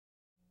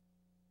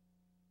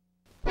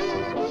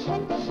Good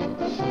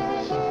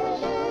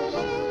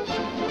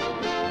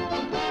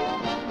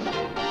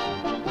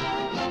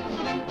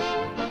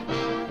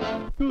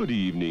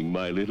evening,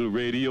 my little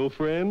radio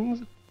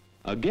friends.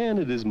 Again,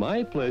 it is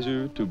my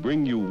pleasure to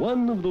bring you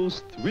one of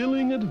those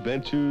thrilling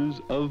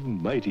adventures of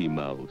Mighty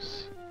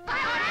Mouse.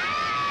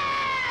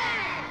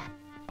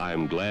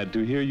 I'm glad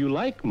to hear you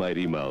like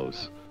Mighty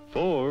Mouse,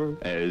 for,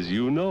 as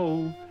you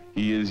know,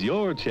 he is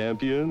your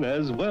champion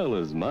as well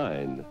as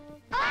mine.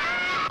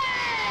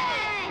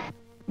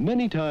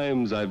 Many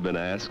times I've been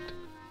asked,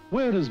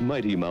 where does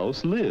Mighty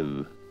Mouse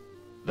live?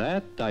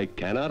 That I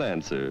cannot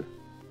answer.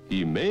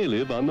 He may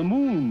live on the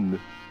moon.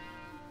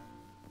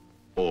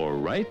 Or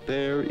right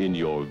there in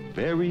your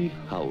very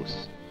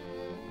house.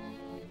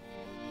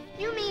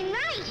 You mean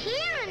right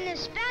here in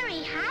this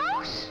very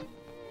house?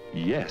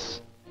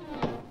 Yes.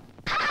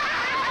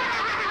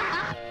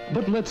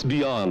 But let's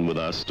be on with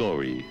our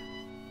story.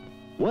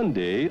 One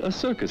day, a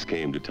circus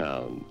came to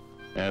town.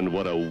 And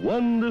what a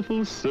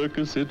wonderful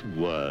circus it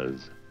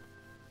was.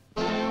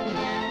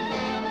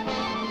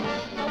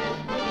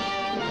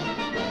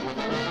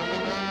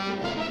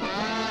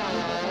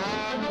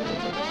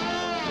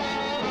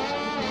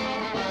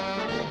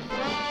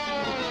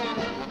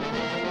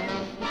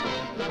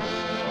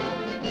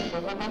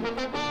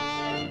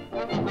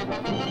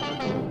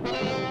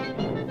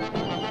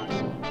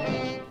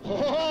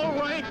 All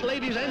right,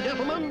 ladies and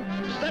gentlemen,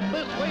 step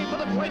this way for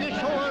the greatest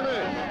show on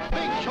earth.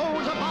 Big show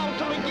is about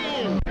to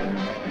begin.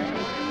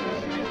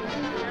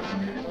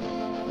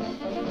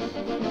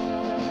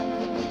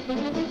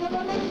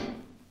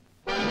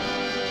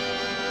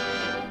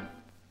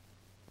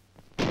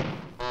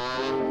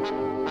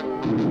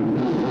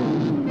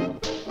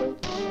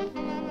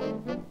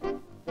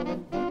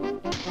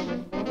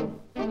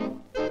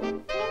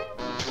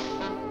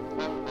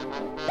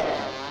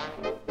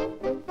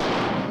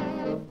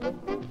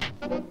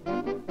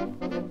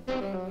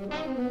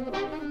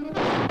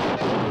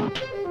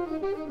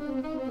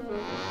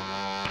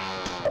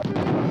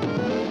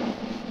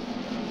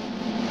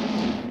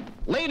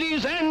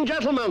 Ladies and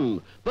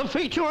gentlemen, the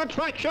feature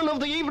attraction of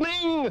the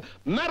evening,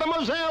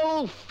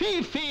 Mademoiselle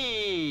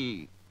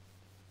Fifi.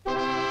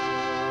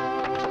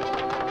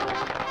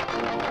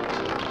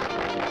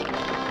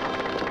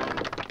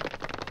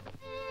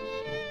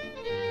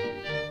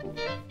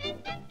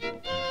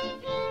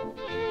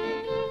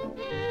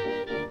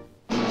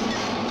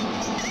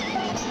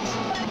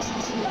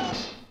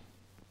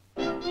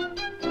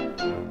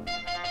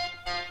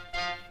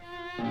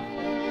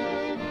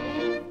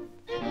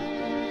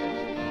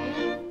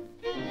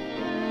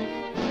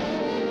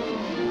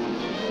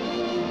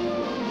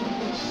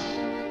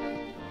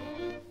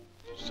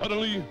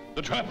 Suddenly,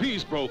 the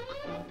trapeze broke.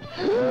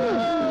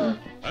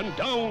 And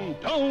down,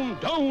 down,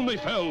 down they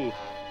fell.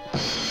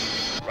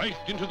 Right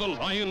into the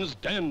lion's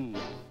den.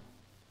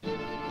 The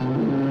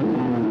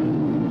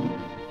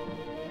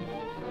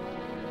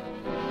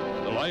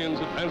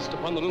lions advanced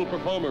upon the little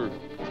performer,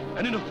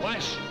 and in a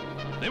flash,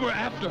 they were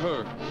after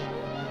her.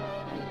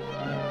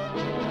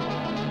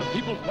 The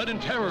people fled in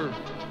terror.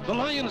 The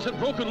lions had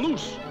broken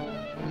loose.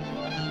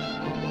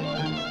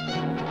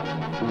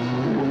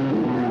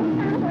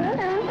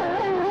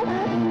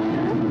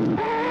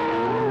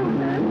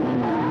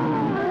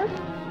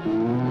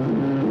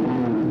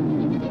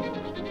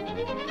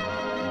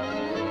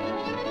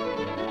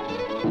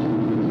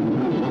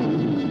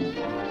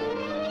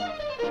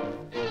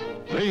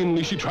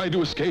 Vainly she tried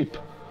to escape.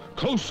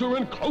 Closer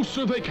and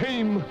closer they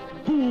came.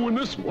 Who in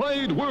this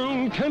wide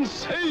world can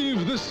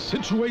save this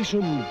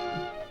situation? Mighty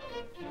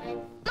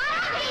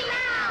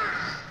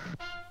Mouse!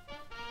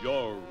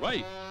 You're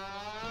right.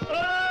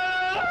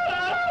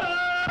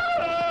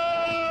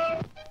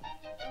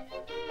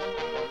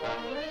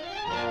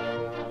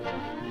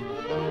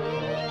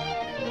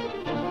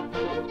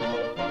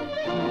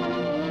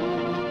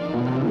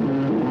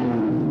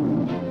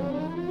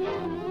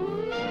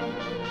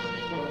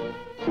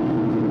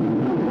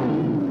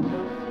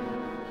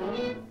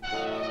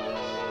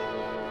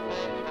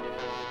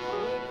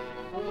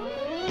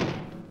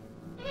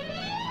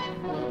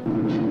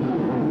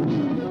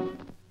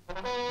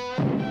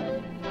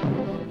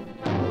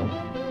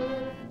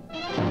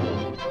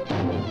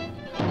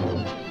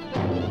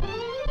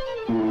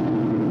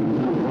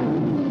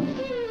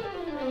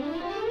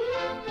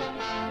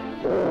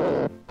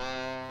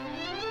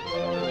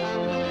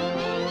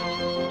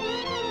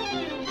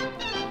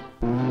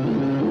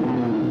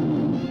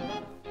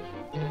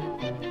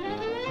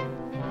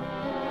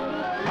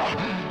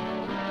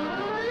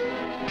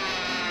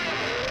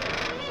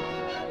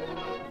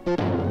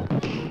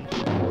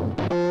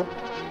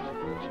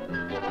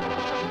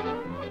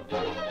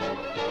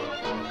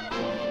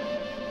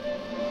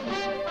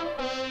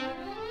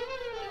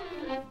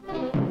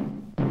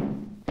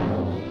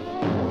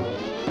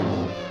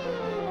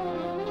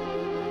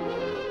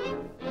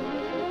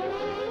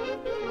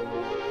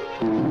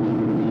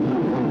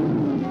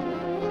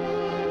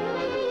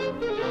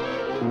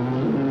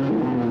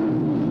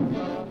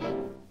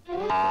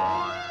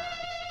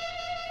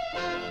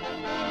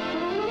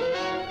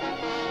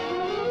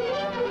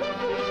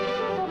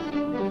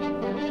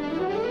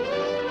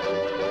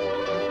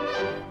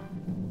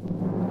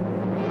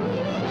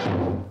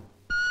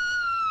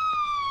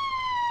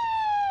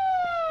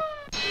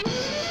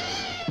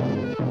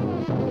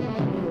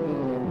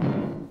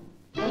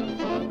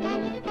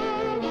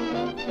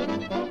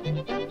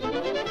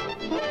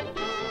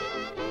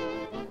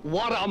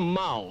 What a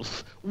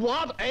mouse!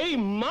 What a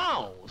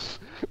mouse!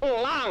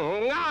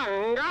 Lang,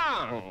 gang,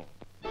 gang!